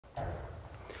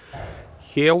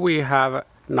Here we have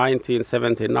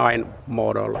 1979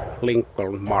 model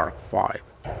Lincoln Mark V.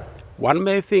 One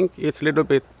may think it's a little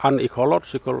bit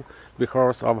unecological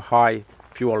because of high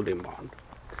fuel demand.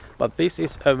 But this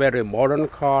is a very modern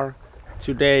car.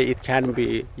 Today it can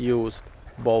be used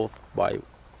both by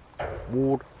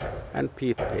wood and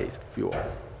peat-based fuel.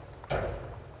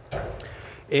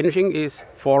 Engine is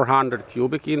 400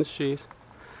 cubic inches,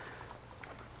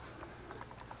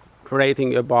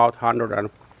 rating about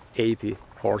 180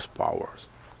 horsepower.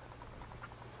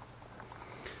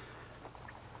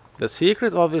 The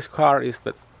secret of this car is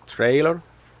the trailer,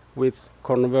 which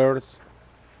converts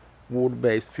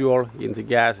wood-based fuel into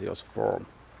gaseous form.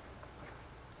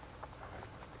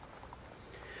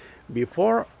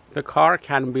 Before the car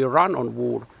can be run on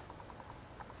wood,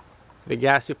 the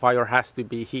gasifier has to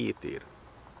be heated.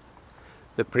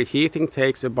 The preheating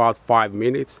takes about 5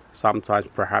 minutes, sometimes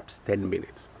perhaps 10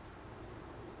 minutes.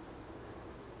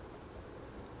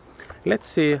 Let's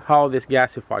see how this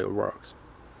gasifier works.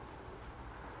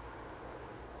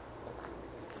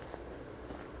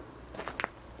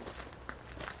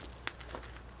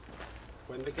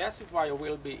 When the gasifier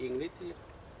will be ignited,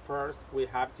 first we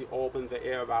have to open the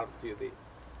air valve to the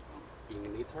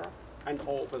igniter and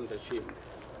open the chimney.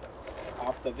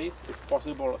 After this, it's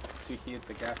possible to heat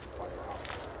the gasifier up.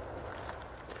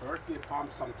 First we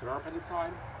pump some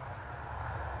turpentine.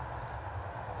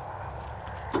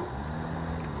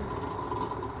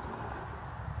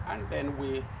 And then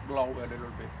we blow a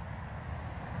little bit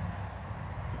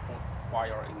to put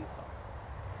fire inside.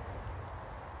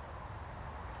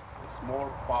 A small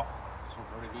puff should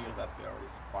reveal that there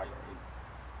is fire in.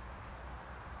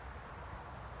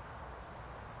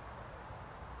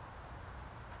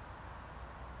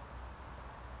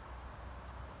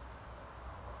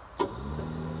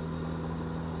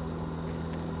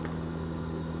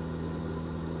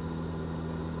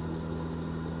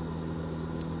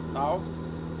 Now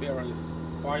there is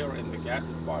fire in the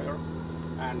gasifier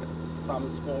and some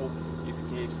smoke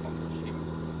escapes from the chimney.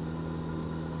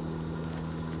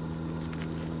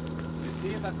 To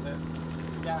see that the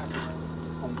gas is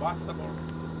combustible,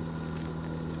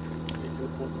 we can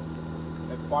put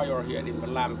a fire here in the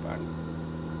lamp, and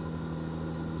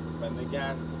when the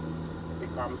gas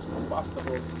becomes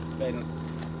combustible, then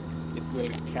it will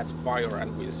catch fire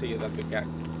and we see that the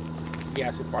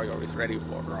gasifier is ready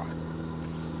for drive.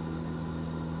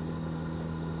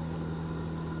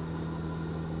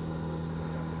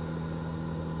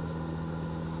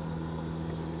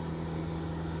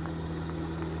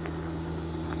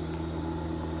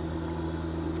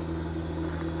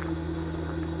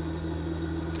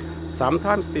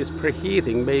 Sometimes this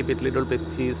preheating may be a little bit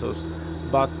tedious,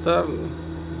 but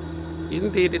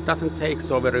indeed it doesn't take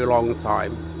so very long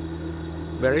time.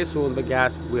 Very soon the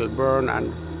gas will burn,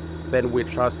 and then we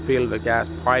just fill the gas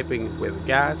piping with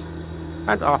gas,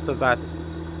 and after that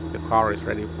the car is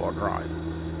ready for drive.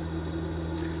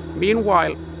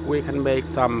 Meanwhile, we can make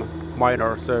some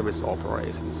minor service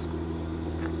operations.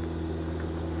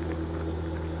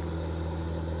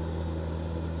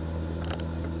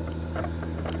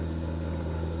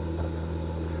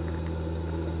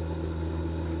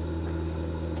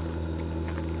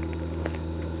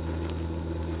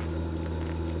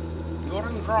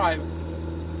 During drive,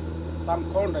 some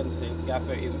condensates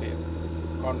gather in the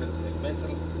condensate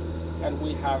vessel, and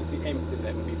we have to empty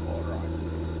them before drive.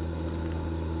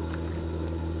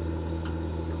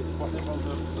 It's possible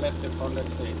to let the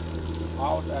condensate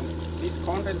out, and this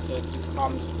condensate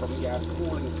comes from gas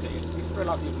cooling stage. It's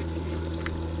relatively clean.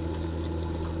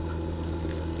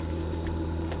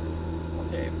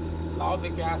 Okay, now the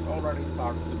gas already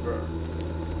starts to burn.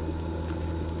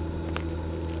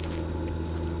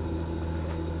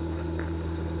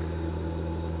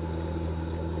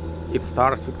 It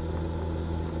starts to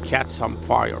catch some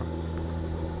fire.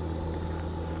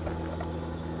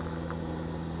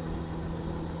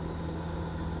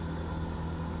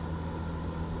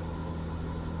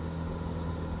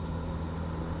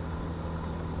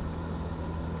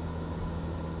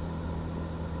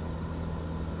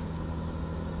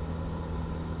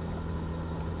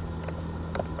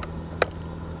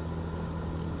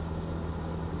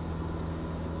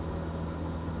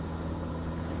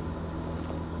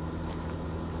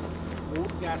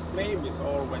 Wood gas flame is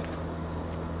always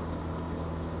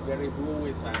very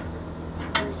bluish and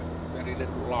use very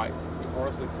little light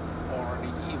because it's already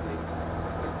evening.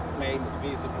 The flame is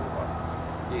visible,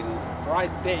 but in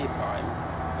bright daytime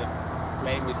the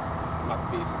flame is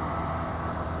not visible.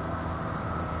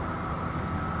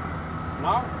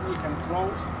 Now we can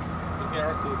close the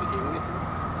air to the ignition.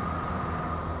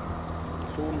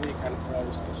 Soon we can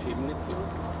close the chimney too.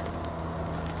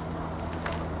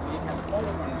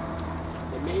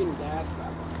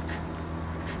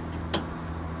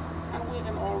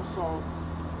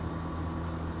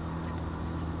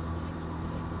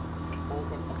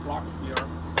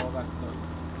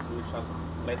 just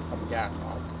let some gas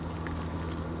out.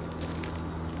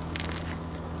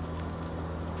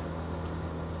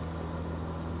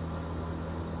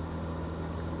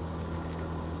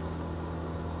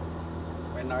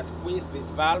 When I squeeze this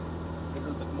valve, a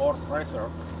little bit more pressure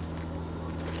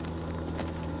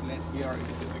is let here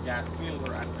into the gas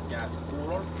filter and the gas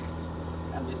cooler,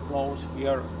 and this blows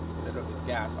here a little bit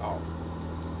gas out.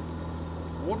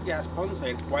 Wood gas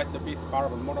contains quite a bit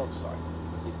carbon monoxide.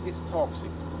 It is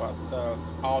toxic, but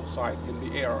outside in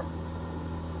the air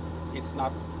it's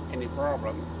not any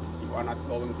problem. You are not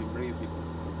going to breathe it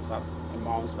such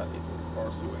amounts that it will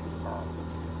cause you any harm.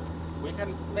 We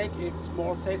can make a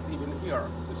small test even here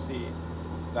to see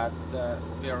that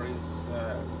there is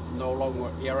no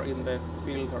longer air in the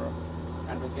filter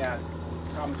and the gas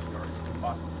which comes here is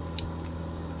combusted.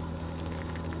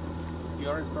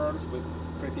 Here it burns with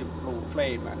pretty blue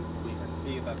flame, and we can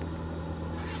see that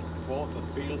both the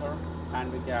filter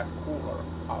and the gas cooler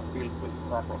are filled with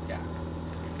proper gas.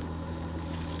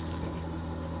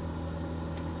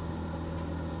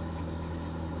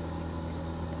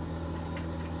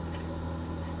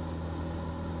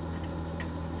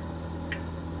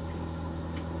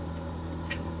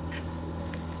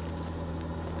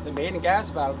 The main gas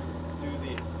valve to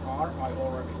the car I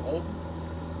already opened,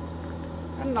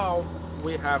 and now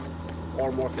we have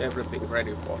almost everything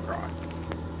ready for drive.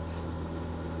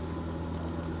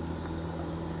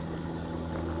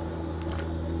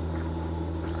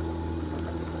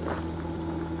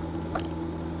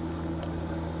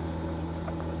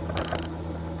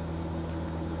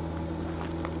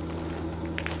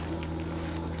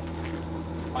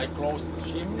 I closed the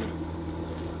chimney.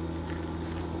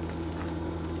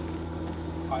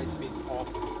 I switch off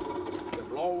the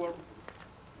blower.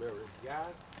 There is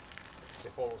gas. The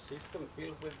whole system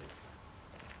filled with it.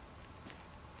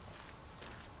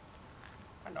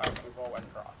 And I can go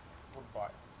and drive.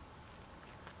 Goodbye.